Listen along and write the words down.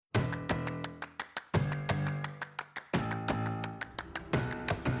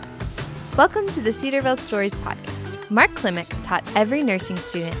Welcome to the Cedarville Stories podcast. Mark Klimek taught every nursing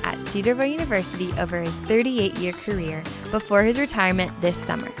student at Cedarville University over his 38-year career before his retirement this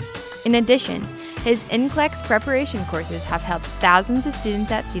summer. In addition, his NCLEX preparation courses have helped thousands of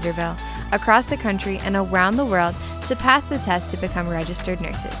students at Cedarville, across the country, and around the world to pass the test to become registered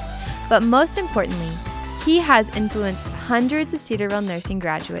nurses. But most importantly, he has influenced hundreds of Cedarville nursing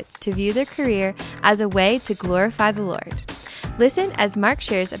graduates to view their career as a way to glorify the Lord. Listen as Mark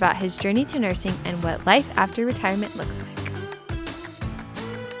shares about his journey to nursing and what life after retirement looks like.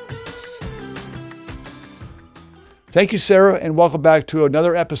 Thank you, Sarah, and welcome back to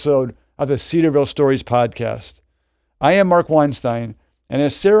another episode of the Cedarville Stories podcast. I am Mark Weinstein, and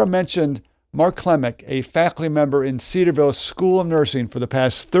as Sarah mentioned, Mark Klimek, a faculty member in Cedarville School of Nursing for the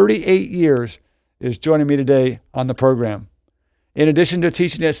past 38 years, is joining me today on the program. In addition to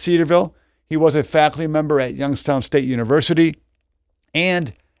teaching at Cedarville, he was a faculty member at Youngstown State University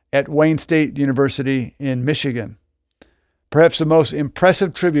and at Wayne State University in Michigan. Perhaps the most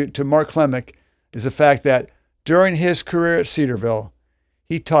impressive tribute to Mark Klimek is the fact that during his career at Cedarville,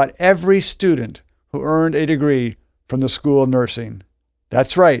 he taught every student who earned a degree from the School of Nursing.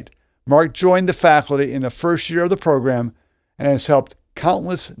 That's right, Mark joined the faculty in the first year of the program and has helped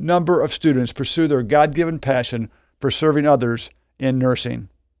countless number of students pursue their God-given passion for serving others in nursing.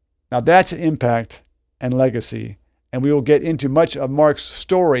 Now that's impact and legacy, and we will get into much of Mark's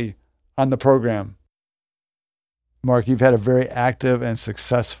story on the program. Mark, you've had a very active and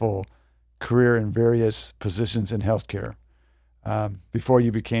successful career in various positions in healthcare before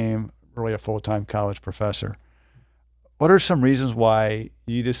you became really a full-time college professor. What are some reasons why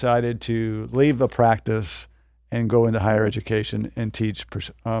you decided to leave the practice and go into higher education and teach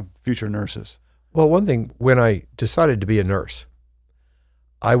future nurses? Well, one thing, when I decided to be a nurse,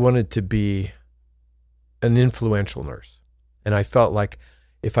 I wanted to be an influential nurse. And I felt like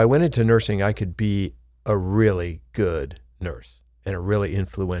if I went into nursing, I could be a really good nurse and a really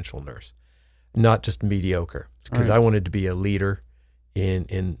influential nurse, not just mediocre. Because I wanted to be a leader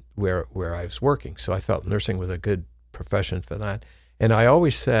in where I was working. So I felt nursing was a good profession for that. And I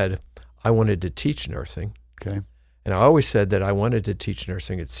always said I wanted to teach nursing. Okay. And I always said that I wanted to teach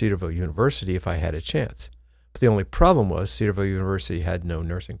nursing at Cedarville University if I had a chance. But the only problem was Cedarville University had no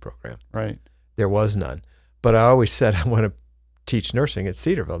nursing program. Right. There was none. But I always said I want to teach nursing at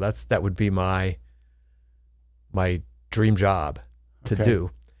Cedarville. That would be my dream job to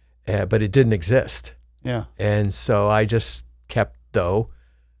do. But it didn't exist. Yeah. And so I just kept,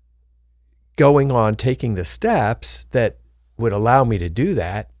 going on, taking the steps that would allow me to do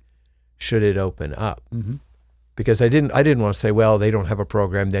that should it open up. Mm-hmm. Because I didn't want to say, well, they don't have a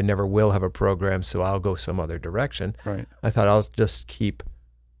program, they never will have a program, so I'll go some other direction. Right. I thought I'll just keep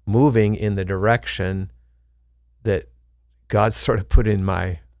moving in the direction that God sort of put in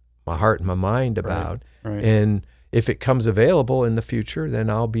my heart and my mind about. Right. And if it comes available in the future, then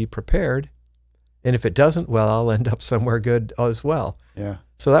I'll be prepared. And if it doesn't, well, I'll end up somewhere good as well. Yeah.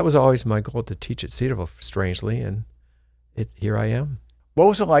 So that was always my goal, to teach at Cedarville, strangely, and here I am. What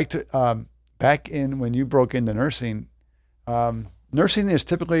was it like to back in when you broke into nursing? Nursing is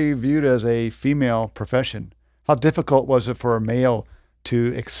typically viewed as a female profession. How difficult was it for a male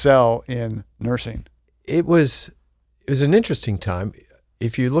to excel in nursing? It was an interesting time.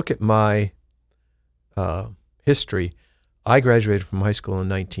 If you look at my history, I graduated from high school in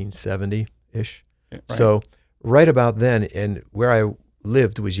 1970-ish. Right. So right about then, and where I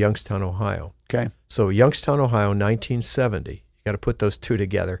lived was Youngstown, Ohio. Okay. So Youngstown, Ohio, 1970. You got to put those two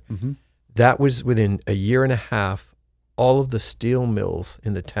together. Mm-hmm. That was within a year and a half, all of the steel mills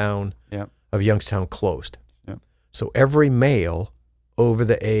in the town of Youngstown closed. Yep. So every male over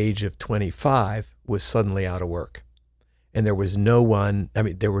the age of 25 was suddenly out of work. And there was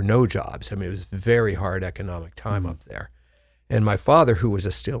there were no jobs. It was a very hard economic time up there. And my father, who was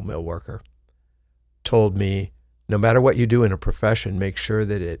a steel mill worker, told me, no matter what you do in a profession, make sure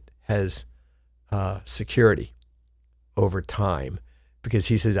that it has security over time. Because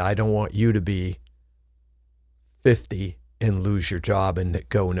he said, I don't want you to be 50 and lose your job and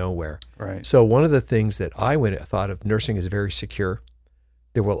go nowhere. Right. So one of the things that I thought of, nursing is very secure.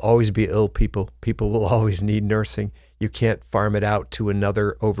 There will always be ill people. People will always need nursing. You can't farm it out to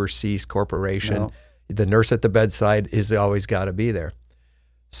another overseas corporation. No. The nurse at the bedside is always got to be there.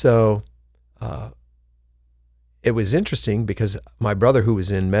 So it was interesting because my brother, who was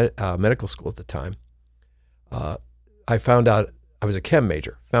in medical school at the time, I found out, I was a chem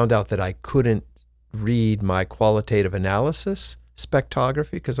major, found out that I couldn't read my qualitative analysis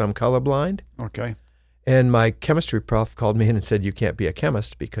spectrography because I'm colorblind. Okay. And my chemistry prof called me in and said, you can't be a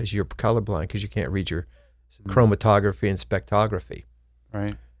chemist because you're colorblind because you can't read your chromatography and spectrography.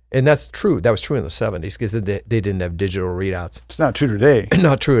 Right. And that's true. That was true in the 70s because they didn't have digital readouts. It's not true today.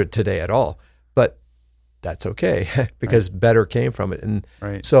 Not true today at all. But that's okay because better came from it. And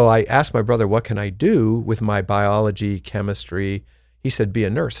so I asked my brother, what can I do with my biology, chemistry? He said, be a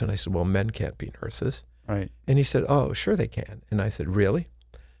nurse. And I said, well, men can't be nurses. Right. And he said, oh, sure they can. And I said, really?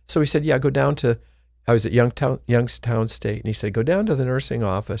 So he said, yeah, go down to, I was at Youngstown State. And he said, go down to the nursing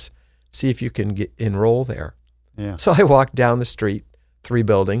office, see if you can enroll there. Yeah. So I walked down the street, 3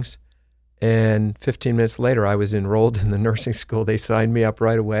 buildings, and 15 minutes later, I was enrolled in the nursing school. They signed me up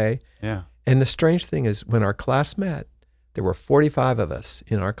right away. Yeah. And the strange thing is, when our class met, there were 45 of us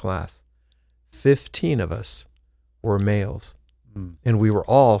in our class. 15 of us were males. And we were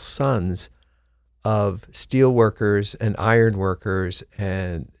all sons of steel workers and iron workers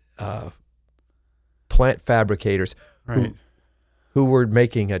and plant fabricators who were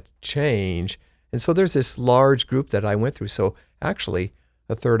making a change. And so there's this large group that I went through. So actually,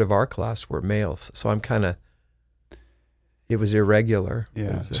 a third of our class were males. So I'm kind of, it was irregular.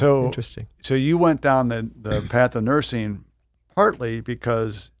 Yeah. It was, so interesting. So you went down the path of nursing partly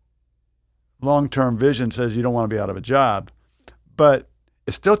because long-term vision says you don't want to be out of a job, but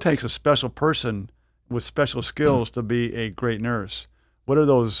it still takes a special person with special skills to be a great nurse. What are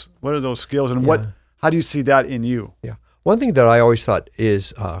those skills, and how do you see that in you? Yeah. One thing that I always thought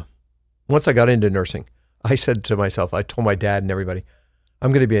is, once I got into nursing, I said to myself, I told my dad and everybody,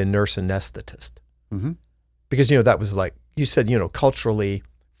 I'm going to be a nurse anesthetist. Mm-hmm. Because, that was like, you said, culturally,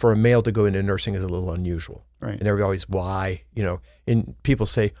 for a male to go into nursing is a little unusual. Right. And everybody always, why? And people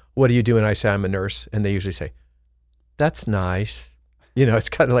say, what do you do? And I say, I'm a nurse. And they usually say, that's nice. It's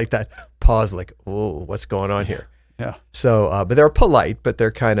kind of like that pause, like, oh, what's going on here? Yeah. So, but they're polite, but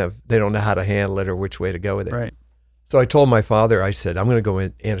they're they don't know how to handle it or which way to go with it. Right. So I told my father, I said, I'm going to go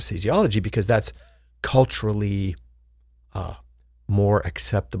in anesthesiology because that's culturally more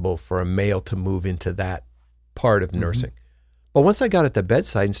acceptable for a male to move into that part of nursing. But once I got at the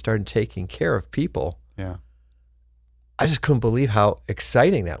bedside and started taking care of people, I just couldn't believe how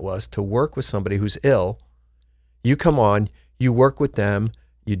exciting that was to work with somebody who's ill. You come on, you work with them,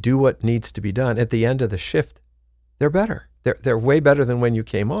 you do what needs to be done. At the end of the shift, they're better. They're way better than when you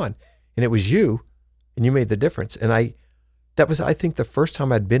came on. And it was you, and you made the difference. And that was, I think, the first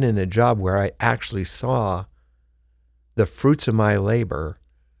time I'd been in a job where I actually saw the fruits of my labor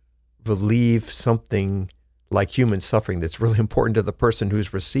relieve something like human suffering that's really important to the person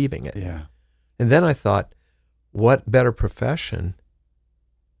who's receiving it. Yeah. And then I thought, what better profession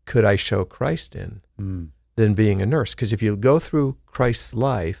could I show Christ in than being a nurse? Because if you go through Christ's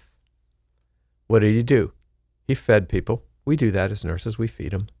life, what did he do? He fed people. We do that as nurses. We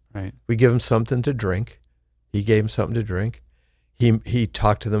feed them. Right. We give them something to drink. He gave them something to drink. He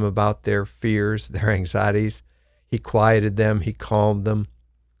talked to them about their fears, their anxieties. He quieted them. He calmed them.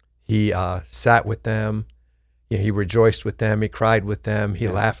 He sat with them. He rejoiced with them. He cried with them. He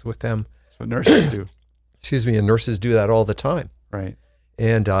laughed with them. That's what nurses do. Excuse me, and nurses do that all the time. Right.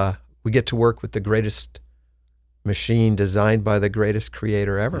 And we get to work with the greatest machine designed by the greatest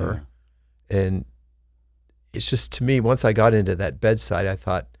creator ever. Yeah. And it's just, to me, once I got into that bedside, I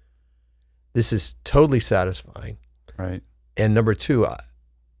thought, this is totally satisfying. Right. And number two,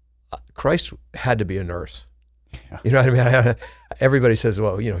 Christ had to be a nurse. Yeah. You know what I mean? Everybody says,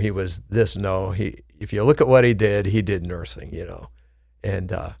 well, he was this. No, if you look at what he did nursing,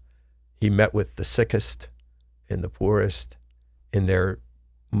 and he met with the sickest and the poorest in their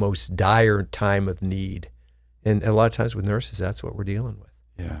most dire time of need. And a lot of times with nurses, that's what we're dealing with.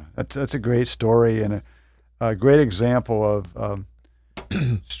 Yeah, that's a great story and a great example of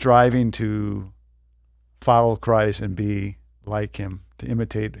striving to follow Christ and be like him, to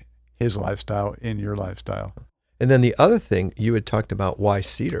imitate his lifestyle in your lifestyle. And then the other thing, you had talked about why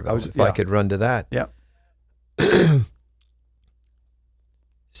Cedarville, I could run to that. Yeah. At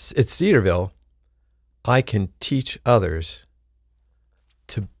Cedarville, I can teach others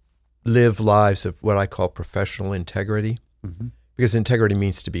to live lives of what I call professional integrity, because integrity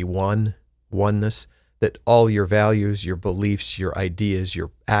means to be oneness, that all your values, your beliefs, your ideas, your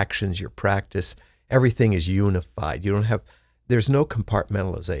actions, your practice, everything is unified. There's no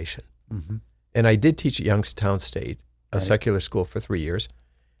compartmentalization. And I did teach at Youngstown State, a secular school, for 3 years,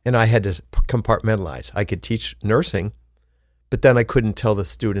 and I had to compartmentalize. I could teach nursing, but then I couldn't tell the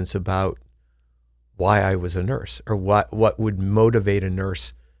students about why I was a nurse or what would motivate a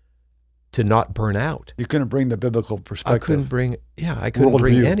nurse to not burn out. You couldn't bring the biblical perspective. I couldn't bring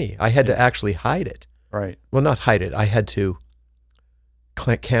any. I had to actually hide it. Right. Well, not hide it. I had to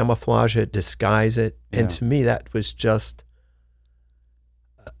camouflage it, disguise it. And to me, that was just,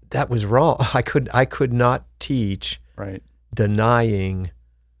 that was wrong. I could not teach denying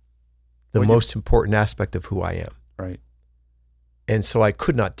the most important aspect of who I am. Right. And so I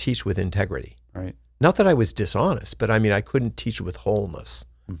could not teach with integrity. Right. Not that I was dishonest, but I mean, I couldn't teach with wholeness.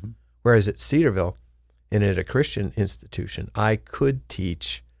 Mm-hmm. Whereas at Cedarville and at a Christian institution, I could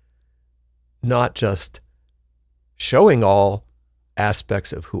teach not just showing all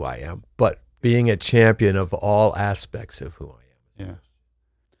aspects of who I am, but being a champion of all aspects of who I am. Yeah.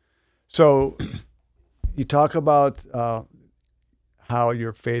 So you talk about how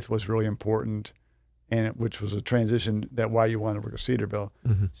your faith was really important, and which was a transition that why you wanted to work at Cedarville.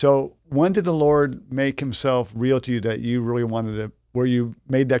 Mm-hmm. So when did the Lord make himself real to you that you really wanted to, where you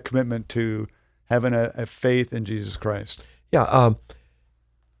made that commitment to having a faith in Jesus Christ? Yeah.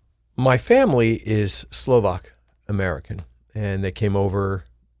 My family is Slovak American, and they came over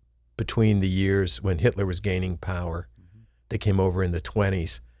between the years when Hitler was gaining power. Mm-hmm. They came over in the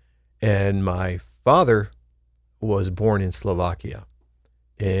 1920s, and my father was born in Slovakia,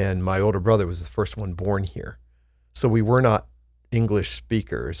 and my older brother was the first one born here. So we were not English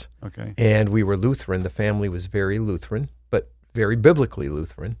speakers, okay, and we were Lutheran. The family was very Lutheran, but very biblically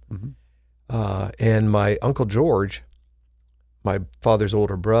Lutheran. Mm-hmm. And my Uncle George, my father's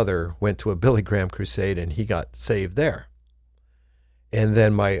older brother, went to a Billy Graham crusade, and he got saved there. And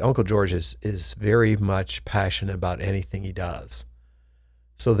then my Uncle George is very much passionate about anything he does.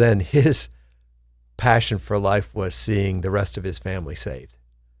 So then his passion for life was seeing the rest of his family saved.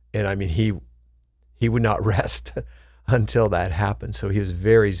 And I mean, he would not rest until that happened. So he was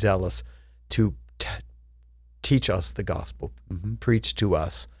very zealous to teach us the gospel, mm-hmm. preach to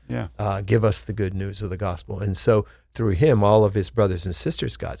us, give us the good news of the gospel. And so through him, all of his brothers and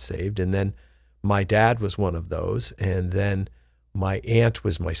sisters got saved. And then my dad was one of those. And then my aunt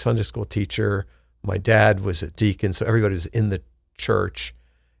was my Sunday school teacher. My dad was a deacon. So everybody was in the church.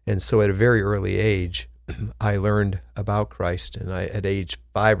 And so at a very early age, I learned about Christ. And at age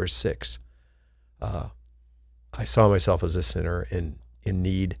 5 or 6, I saw myself as a sinner in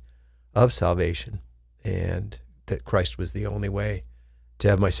need of salvation, and that Christ was the only way to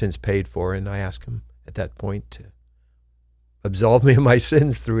have my sins paid for. And I asked him at that point to absolve me of my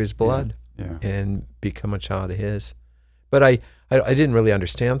sins through his blood and become a child of his. But I didn't really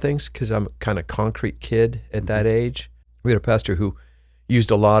understand things because I'm a kind of concrete kid at that age. We had a pastor who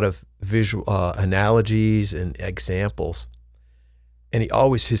used a lot of visual analogies and examples. And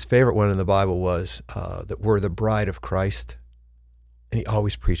his favorite one in the Bible was that we're the bride of Christ. And he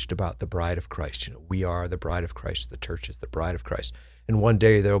always preached about the bride of Christ. You know, we are the bride of Christ. The church is the bride of Christ. And one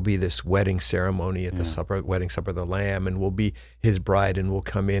day there'll be this wedding ceremony at the wedding supper of the Lamb, and we'll be his bride, and we'll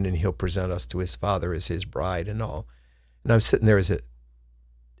come in and he'll present us to his Father as his bride and all. And I'm sitting there as an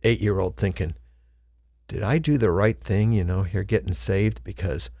 8-year-old thinking, did I do the right thing, here getting saved?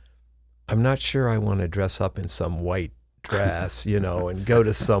 Because I'm not sure I want to dress up in some white dress, and go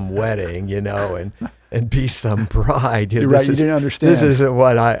to some wedding, and be some bride. You're right, you didn't understand. This isn't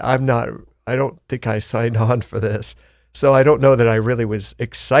what I don't think I signed on for this. So I don't know that I really was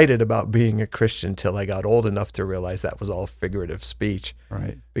excited about being a Christian till I got old enough to realize that was all figurative speech.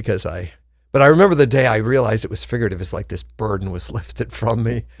 Right. But I remember the day I realized it was figurative. It's like this burden was lifted from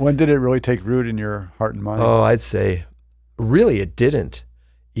me. When did it really take root in your heart and mind? Oh, I'd say really it didn't.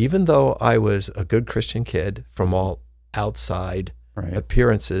 Even though I was a good Christian kid from all outside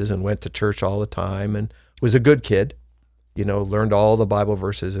appearances and went to church all the time and was a good kid, learned all the Bible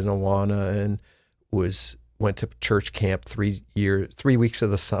verses in Awana and went to church camp 3 weeks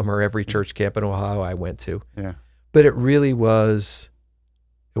of the summer, every church camp in Ohio I went to. Yeah. But it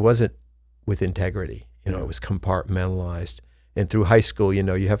wasn't with integrity. It was compartmentalized. And through high school,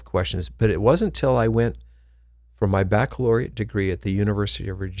 you have questions. But it wasn't until I went for my baccalaureate degree at the University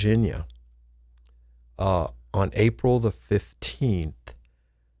of Virginia on April the 15th,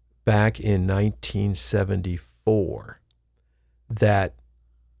 back in 1974, that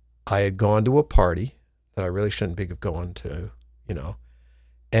I had gone to a party that I really shouldn't be going to,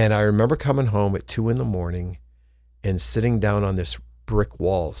 And I remember coming home at 2 a.m. and sitting down on this brick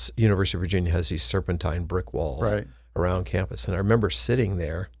walls. University of Virginia has these serpentine brick walls around campus. And I remember sitting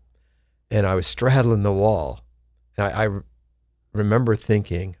there and I was straddling the wall. And I remember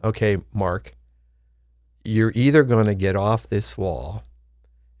thinking, okay, Mark, you're either going to get off this wall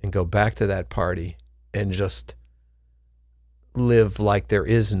and go back to that party and just live like there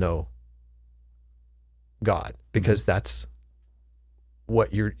is no God, because that's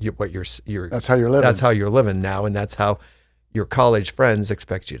what you're that's how you're living. That's how you're living now, and that's how your college friends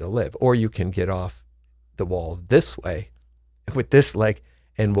expect you to live. Or you can get off the wall this way with this leg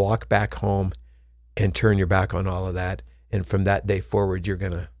and walk back home and turn your back on all of that. And from that day forward, you're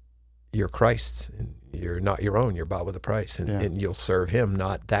Christ's, and you're not your own. You're bought with a price, and you'll serve him,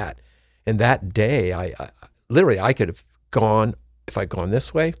 not that. And that day, I literally, I could have gone, if I'd gone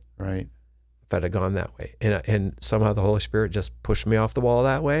this way, Right. if I'd have gone that way. And somehow the Holy Spirit just pushed me off the wall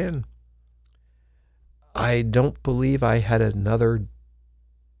that way. And I don't believe I had another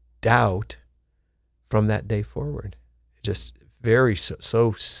doubt from that day forward. Just very,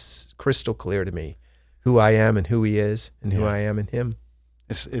 so crystal clear to me who I am and who he is and who I am in him.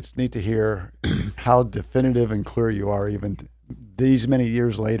 It's neat to hear how definitive and clear you are even these many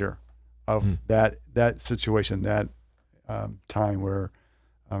years later of that situation, that time where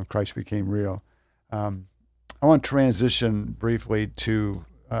Christ became real. I want to transition briefly to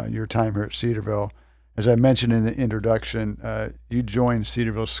your time here at Cedarville. As I mentioned in the introduction, you joined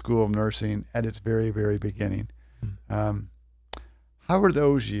Cedarville School of Nursing at its very, very beginning. How were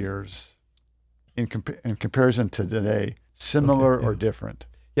those years in comparison to today, similar or different?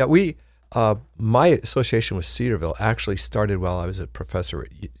 Yeah, my association with Cedarville actually started while I was a professor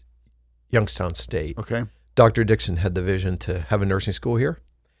at Youngstown State. Okay. Dr. Dixon had the vision to have a nursing school here,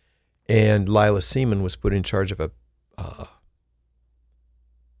 and Lila Seaman was put in charge of a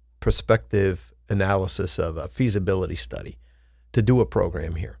prospective analysis of a feasibility study to do a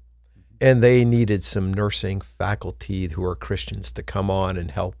program here. And they needed some nursing faculty who are Christians to come on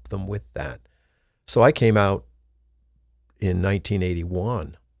and help them with that. So I came out in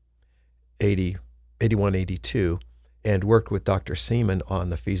 1981, 82, and worked with Dr. Seaman on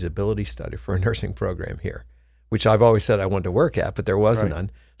the feasibility study for a nursing program here, which I've always said I wanted to work at, but there was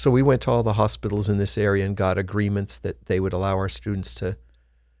none. So we went to all the hospitals in this area and got agreements that they would allow our students to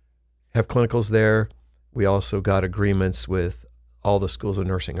have clinicals there. We also got agreements with all the schools of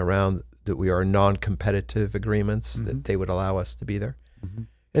nursing around that we are non-competitive agreements that they would allow us to be there.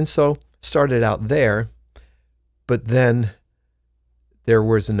 And so started out there, but then there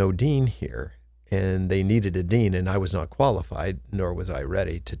was no dean here, and they needed a dean, and I was not qualified, nor was I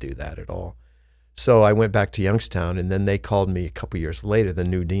ready to do that at all. So I went back to Youngstown, and then they called me a couple years later, the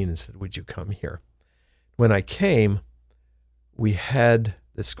new dean, and said, would you come here? When I came, we had,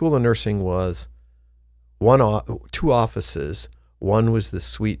 the School of Nursing was two offices. One was the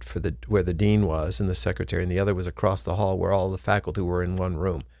suite where the dean was and the secretary, and the other was across the hall where all the faculty were in one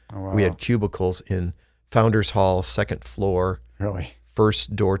room. Oh, wow. We had cubicles in Founders Hall, second floor, Really?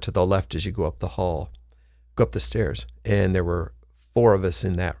 first door to the left as you go up the hall, go up the stairs. And there were 4 of us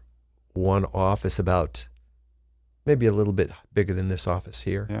in that one office, about maybe a little bit bigger than this office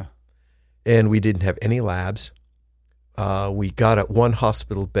here. Yeah. And we didn't have any labs. We got one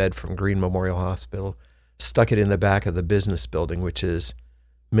hospital bed from Green Memorial Hospital, stuck it in the back of the business building, which is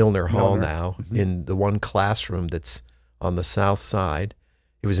Milner Hall now, in the one classroom that's on the south side.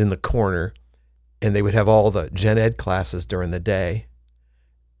 It was in the corner, and they would have all the gen ed classes during the day.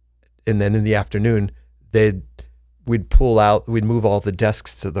 And then in the afternoon, we'd move all the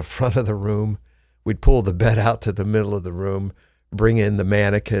desks to the front of the room. We'd pull the bed out to the middle of the room, bring in the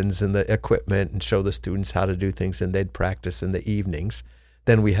mannequins and the equipment and show the students how to do things, and they'd practice in the evenings.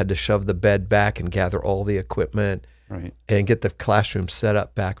 Then we had to shove the bed back and gather all the equipment and get the classroom set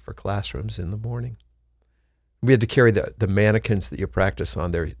up back for classrooms in the morning. We had to carry the mannequins that you practice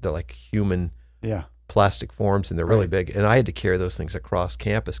on. They're like human plastic forms, and they're really big. And I had to carry those things across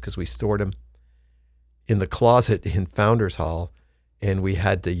campus because we stored them in the closet in Founders Hall, and we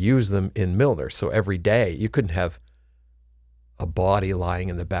had to use them in Milner. So every day you couldn't have a body lying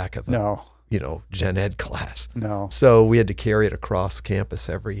in the back of a gen ed class. No. So we had to carry it across campus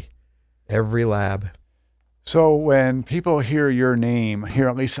every lab. So when people hear your name here,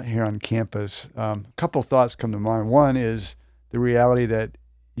 at least here on campus, a couple thoughts come to mind. One is the reality that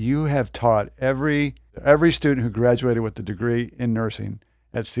you have taught every student who graduated with a degree in nursing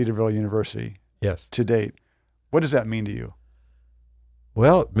at Cedarville University to date. What does that mean to you?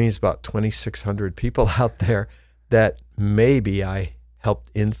 Well, it means about 2,600 people out there that maybe I helped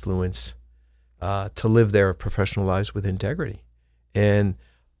influence to live their professional lives with integrity. And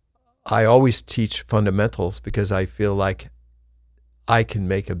I always teach fundamentals because I feel like I can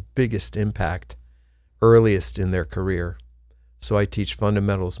make a biggest impact earliest in their career. So I teach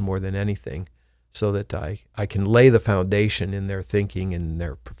fundamentals more than anything so that I can lay the foundation in their thinking and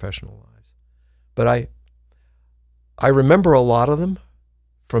their professional lives. But I remember a lot of them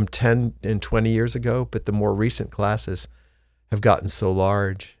from 10 and 20 years ago, but the more recent classes have gotten so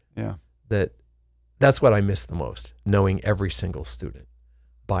large that that's what I miss the most, knowing every single student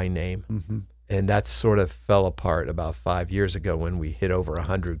by name. And that sort of fell apart about 5 years ago when we hit over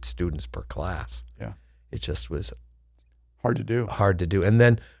 100 students per class. Yeah. It just was hard to do. And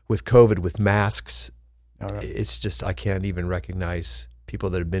then with COVID, with masks, it's just, I can't even recognize people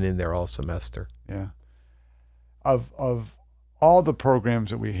that have been in there all semester. Yeah. Of all the programs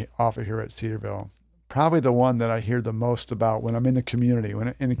that we offer here at Cedarville, probably the one that I hear the most about when I'm in the community.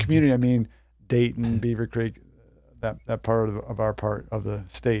 When in the community, I mean Dayton, Beaver Creek, that part of our part of the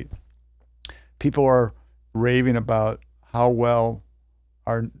state. People are raving about how well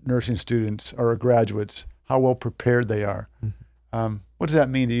our nursing students or graduates, how well prepared they are. What does that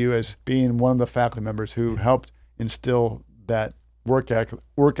mean to you as being one of the faculty members who helped instill that work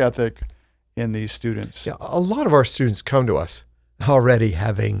ethic in these students? Yeah, a lot of our students come to us already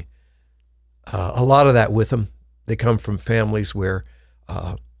having a lot of that with them. They come from families where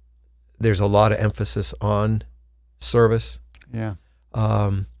there's a lot of emphasis on service. Yeah.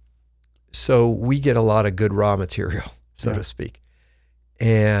 So we get a lot of good raw material, so to speak.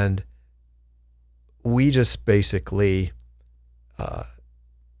 And we just basically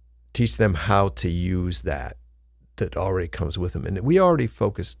teach them how to use that already comes with them. And we already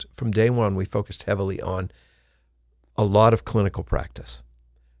focused, from day one, we focused heavily on a lot of clinical practice.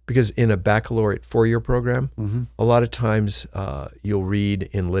 Because in a baccalaureate 4-year program, a lot of times you'll read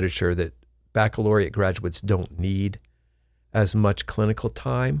in literature that baccalaureate graduates don't need as much clinical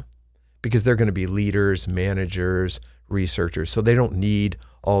time because they're going to be leaders, managers, researchers. So they don't need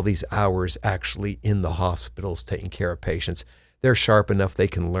all these hours actually in the hospitals taking care of patients. They're sharp enough they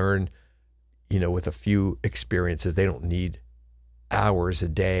can learn, with a few experiences. They don't need hours a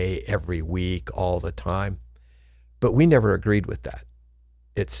day, every week, all the time. But we never agreed with that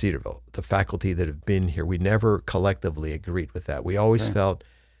at Cedarville. The faculty that have been here, we never collectively agreed with that. We always felt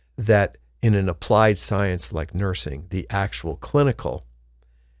that in an applied science like nursing, the actual clinical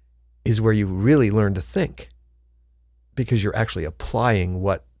is where you really learn to think, because you're actually applying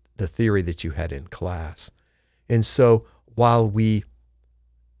what the theory that you had in class. And so while we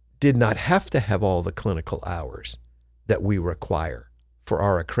did not have to have all the clinical hours that we require for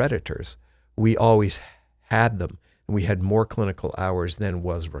our accreditors, we always had them. And we had more clinical hours than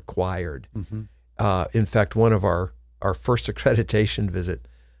was required. In fact, one of our first accreditation visit,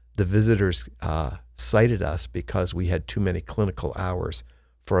 the visitors cited us because we had too many clinical hours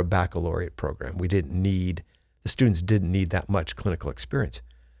for a baccalaureate program. The students didn't need that much clinical experience.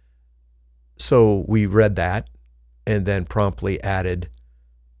 So we read that and then promptly added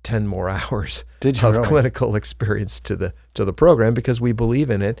 10 more hours of clinical experience to the program because we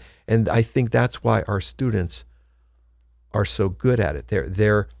believe in it. And I think that's why our students are so good at it.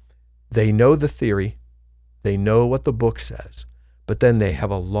 They know the theory, they know what the book says, but then they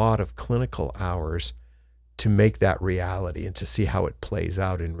have a lot of clinical hours to make that reality and to see how it plays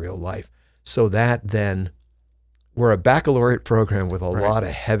out in real life. So that then we're a baccalaureate program with a lot of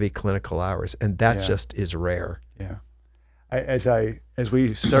heavy clinical hours, and that just is rare. Yeah. As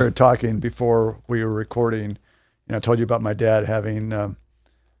we started talking before we were recording, I told you about my dad having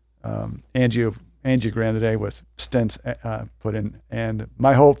angiogram today with stents put in, and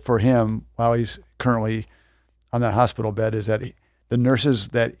my hope for him while he's currently on that hospital bed is that the nurses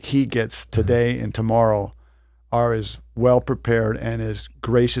that he gets today and tomorrow are as well prepared and as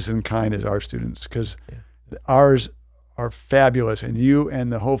gracious and kind as our students, because ours are fabulous, and you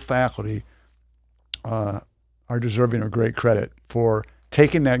and the whole faculty are deserving of great credit for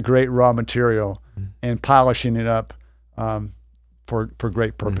taking that great raw material and polishing it up for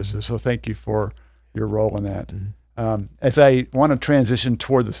great purposes. So thank you for your role in that. As I want to transition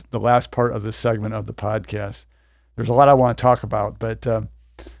toward the last part of this segment of the podcast, there's a lot I want to talk about, but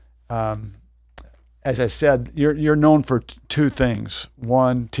as I said, you're known for two things.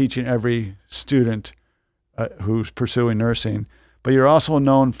 One, teaching every student who's pursuing nursing, but you're also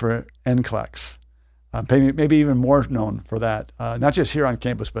known for NCLEX. Maybe even more known for that, not just here on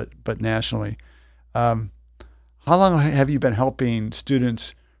campus, but nationally. How long have you been helping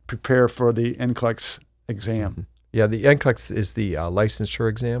students prepare for the NCLEX exam? Yeah, the NCLEX is the licensure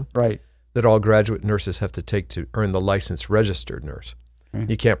exam that all graduate nurses have to take to earn the licensed registered nurse.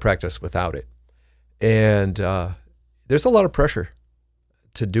 You can't practice without it. And there's a lot of pressure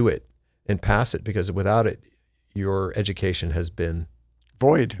to do it and pass it, because without it, your education has been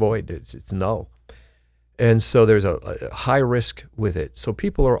void. It's null. And so there's a high risk with it. So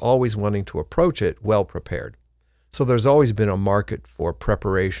people are always wanting to approach it well prepared. So there's always been a market for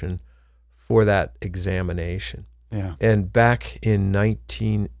preparation for that examination. Yeah. And back in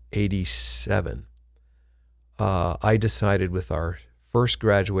 1987, I decided with our second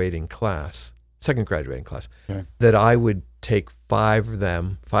graduating class, that I would take five of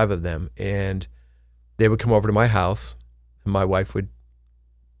them, and they would come over to my house, and my wife would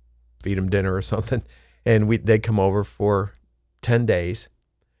feed them dinner or something, and they'd come over for 10 days,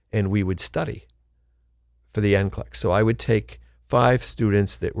 and we would study for the NCLEX. So I would take 5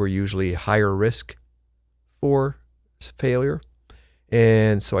 students that were usually higher risk for failure,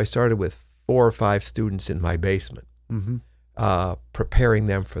 And so I started with 4 or 5 students in my basement, preparing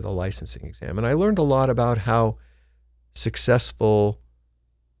them for the licensing exam. And I learned a lot about how successful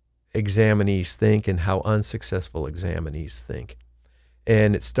examinees think and how unsuccessful examinees think.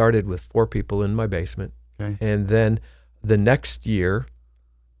 And it started with 4 people in my basement. Okay. And then the next year,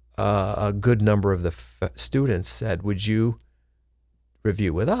 a good number of the students said, would you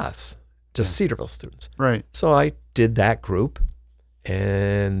review with us? Just Cedarville students. Right. So I did that group,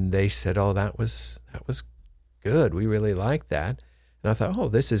 and they said, oh, that was good. We really liked that. And I thought, oh,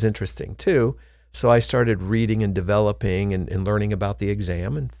 this is interesting too. So I started reading and developing and learning about the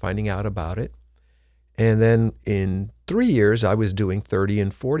exam and finding out about it. And then in 3 years, I was doing 30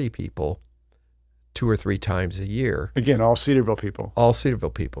 and 40 people 2 or 3 times a year. Again, all Cedarville people. All Cedarville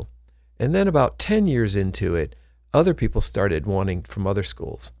people. And then about 10 years into it, other people started wanting from other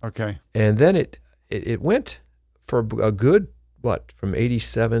schools. Okay. And then it went for a good, from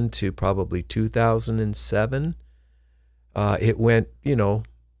 87 to probably 2007. It went,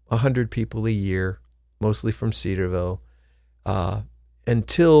 100 people a year, mostly from Cedarville,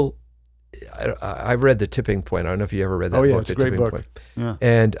 until I've read The Tipping Point. I don't know if you ever read that book. It's a great book. Yeah.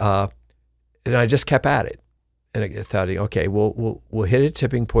 And I just kept at it. And I thought, okay, we'll hit a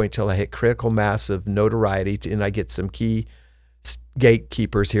tipping point till I hit critical mass of notoriety, and I get some key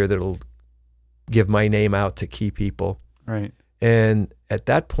gatekeepers here that'll give my name out to key people. Right. And at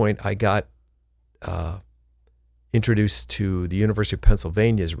that point, I got introduced to the University of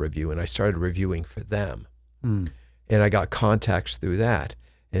Pennsylvania's review, and I started reviewing for them. And I got contacts through that.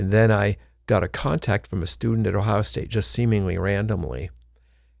 And then I got a contact from a student at Ohio State, just seemingly randomly.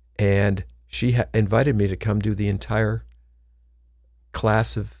 And she invited me to come do the entire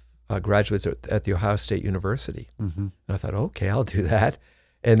class of graduates at the Ohio State University. And I thought, okay, I'll do that.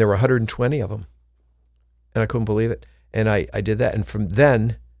 And there were 120 of them. And I couldn't believe it. And I did that. And from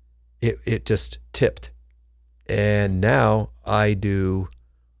then, it just tipped. And now I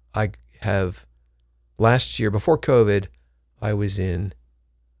have, last year, before COVID, I was in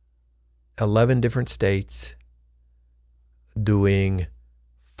 11 different states doing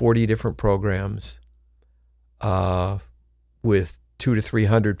 40 different programs with 200 to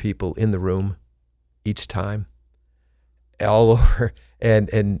 300 people in the room each time, all over.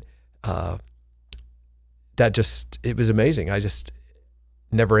 And that just, it was amazing. I just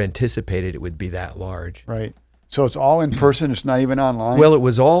never anticipated it would be that large. Right. So it's all in person. It's not even online? Well, it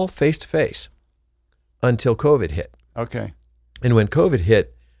was all face-to-face until COVID hit. Okay. And when COVID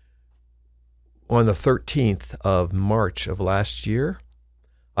hit on the 13th of March of last year,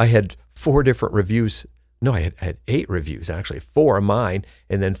 I had 4 different reviews. No, I had 8 reviews, actually. 4 of mine,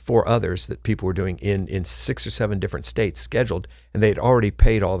 and then 4 others that people were doing in 6 or 7 different states scheduled, and they had already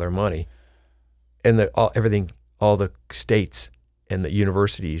paid all their money. And all the states and the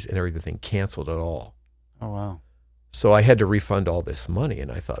universities and everything canceled it all. Oh, wow. So I had to refund all this money,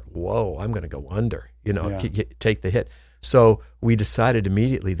 and I thought, whoa, I'm going to go under, take the hit. So we decided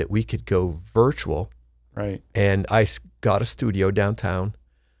immediately that we could go virtual. Right. And I got a studio downtown,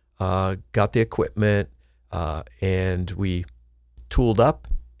 got the equipment, and we tooled up.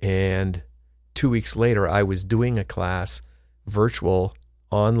 And 2 weeks later, I was doing a class virtual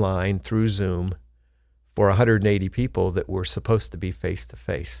online through Zoom for 180 people that were supposed to be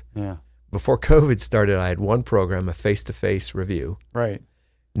face-to-face. Yeah. Before COVID started, I had one program, a face-to-face review. Right.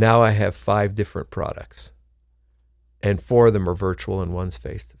 Now I have 5 different products, and 4 of them are virtual and one's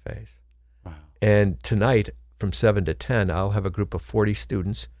face-to-face. Wow. And tonight, from 7 to 10, I'll have a group of 40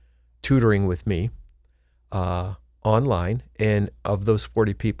 students tutoring with me online. And of those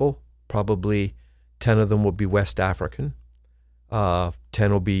 40 people, probably 10 of them will be West African, 10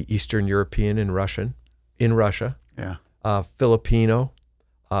 will be Eastern European and Russian, in Russia, Filipino,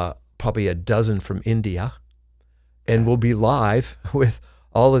 probably a dozen from India. And we'll be live with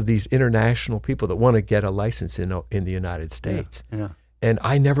all of these international people that want to get a license in the United States. Yeah. And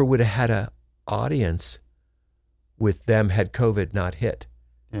I never would have had an audience with them had COVID not hit,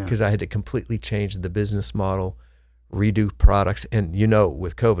 because I had to completely change the business model, redo products. And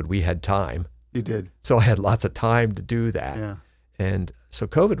with COVID, we had time. You did. So I had lots of time to do that. Yeah. And so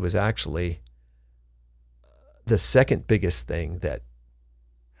COVID was actually the second biggest thing that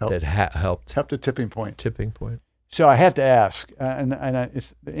helped. Helped the tipping point. Tipping point. So I have to ask, the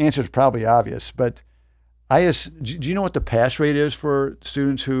answer is probably obvious, but do you know what the pass rate is for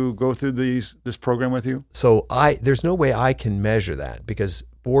students who go through this program with you? So there's no way I can measure that because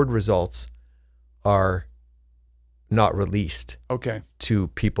board results are not released to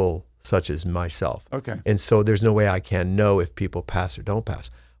people such as myself. Okay. And so there's no way I can know if people pass or don't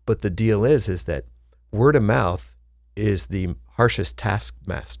pass. But the deal is that word of mouth is the harshest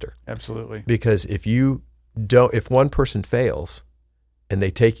taskmaster. Absolutely. Because if one person fails and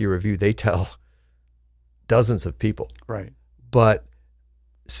they take your review, they tell dozens of people. Right. But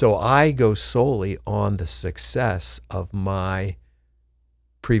so I go solely on the success of my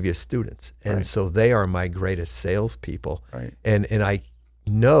previous students. And Right. so they are my greatest salespeople. Right. And I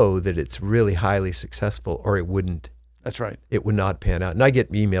know that it's really highly successful, or it would not pan out. And I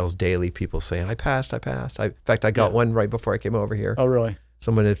get emails daily, people saying, I passed. In fact, I got one right before I came over here. Oh, really?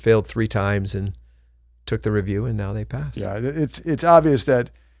 Someone had failed 3 times and took the review, and now they passed. Yeah, it's obvious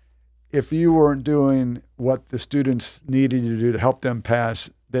that if you weren't doing what the students needed you to do to help them pass,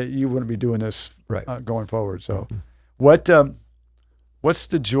 that you wouldn't be doing this Right. Going forward. So what's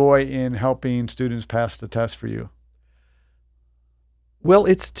the joy in helping students pass the test for you? Well,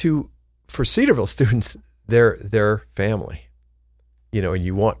 it's for Cedarville students, they're family, and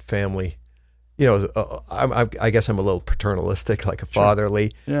you want family. I guess I'm a little paternalistic, like a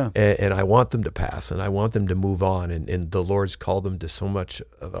fatherly, Yeah. and I want them to pass, and I want them to move on, and the Lord's called them to so much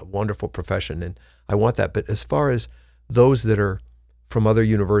of a wonderful profession, and I want that. But as far as those that are from other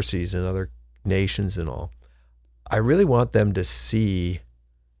universities and other nations and all, I really want them to see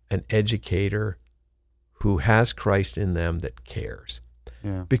an educator who has Christ in them that cares.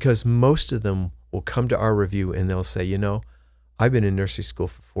 Yeah. Because most of them will come to our review and they'll say, I've been in nursing school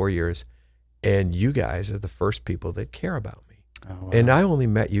for 4 years, and you guys are the first people that care about me. Oh, wow. And I only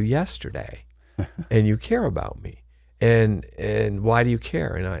met you yesterday, and you care about me. And why do you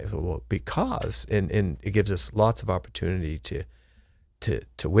care? And I, well, because, and it gives us lots of opportunity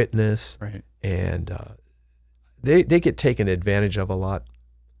to witness. Right. And they get taken advantage of a lot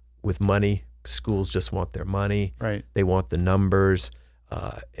with money. Schools just want their money. Right. They want the numbers.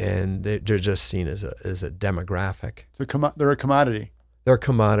 And they're just seen as a demographic. So they're a commodity. They're a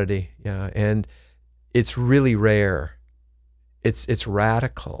commodity, yeah. And it's really rare. It's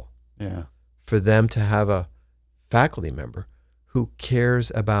radical Yeah. for them to have a faculty member who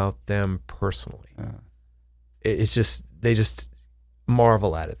cares about them personally. Yeah. It's just, they just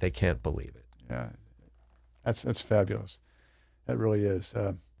marvel at it. They can't believe it. Yeah. That's fabulous. That really is.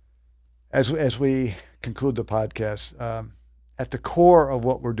 As we conclude the podcast, at the core of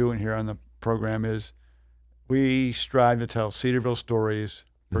what we're doing here on the program is we strive to tell Cedarville stories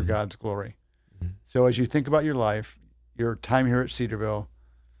for Mhm. God's glory. Mhm. So as you think about your life, your time here at Cedarville,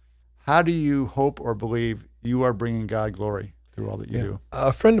 how do you hope or believe you are bringing God glory through all that you do?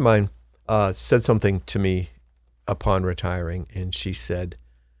 A friend of mine said something to me upon retiring, and she said,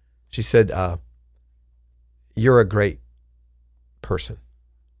 you're a great person.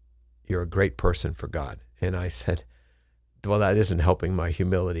 You're a great person for God. And I said, well, that isn't helping my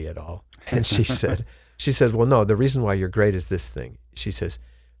humility at all. And she said, well, no, the reason why you're great is this thing. She says,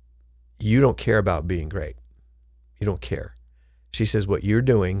 you don't care about being great. You don't care. She says, what you're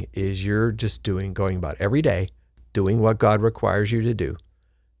doing is you're just going about every day, doing what God requires you to do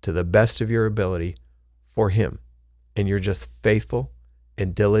to the best of your ability for Him. And you're just faithful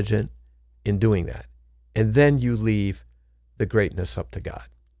and diligent in doing that. And then you leave the greatness up to God.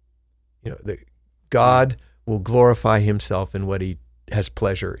 God will glorify Himself in what He has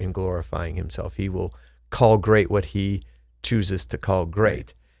pleasure in glorifying Himself. He will call great what He chooses to call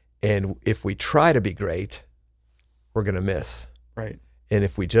great. And if we try to be great, we're going to miss. Right. And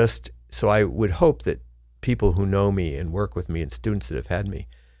if we so I would hope that people who know me and work with me and students that have had me,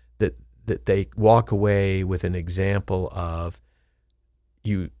 that they walk away with an example of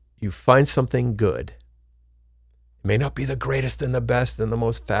you find something good. It may not be the greatest and the best and the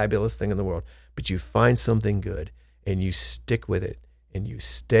most fabulous thing in the world, but you find something good and you stick with it and you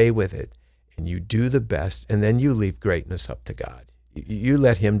stay with it and you do the best, and then you leave greatness up to God. You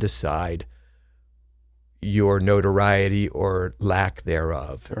let Him decide your notoriety or lack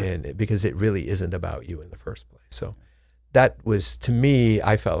thereof, Sure. and because it really isn't about you in the first place. So that was, to me,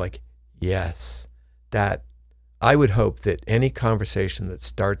 I felt like, yes, that I would hope that any conversation that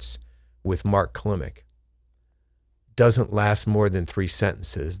starts with Mark Klimek doesn't last more than 3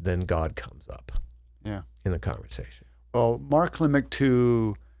 sentences, then God comes up Yeah. in the conversation. Well, Mark Klimek,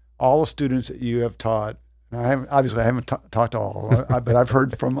 to all the students that you have taught, and I haven't talked to all of them, but I've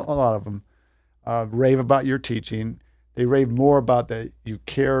heard from a lot of them, rave about your teaching. They rave more about that you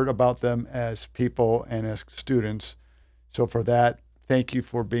cared about them as people and as students. So for that, thank you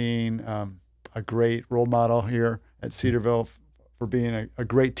for being a great role model here at Cedarville, for being a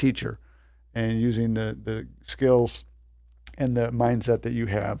great teacher and using the skills and the mindset that you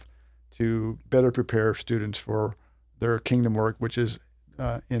have to better prepare students for their kingdom work, which is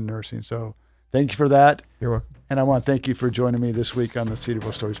in nursing. So thank you for that. You're welcome. And I want to thank you for joining me this week on the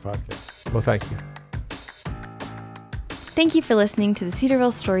Cedarville Stories podcast. Well, thank you. Thank you for listening to the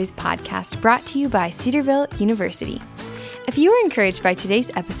Cedarville Stories podcast, brought to you by Cedarville University. If you were encouraged by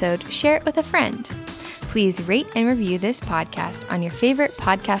today's episode, share it with a friend. Please rate and review this podcast on your favorite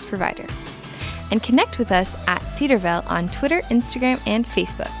podcast provider. And connect with us at Cedarville on Twitter, Instagram, and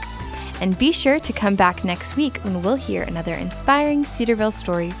Facebook. And be sure to come back next week when we'll hear another inspiring Cedarville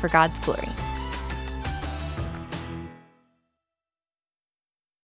story for God's glory.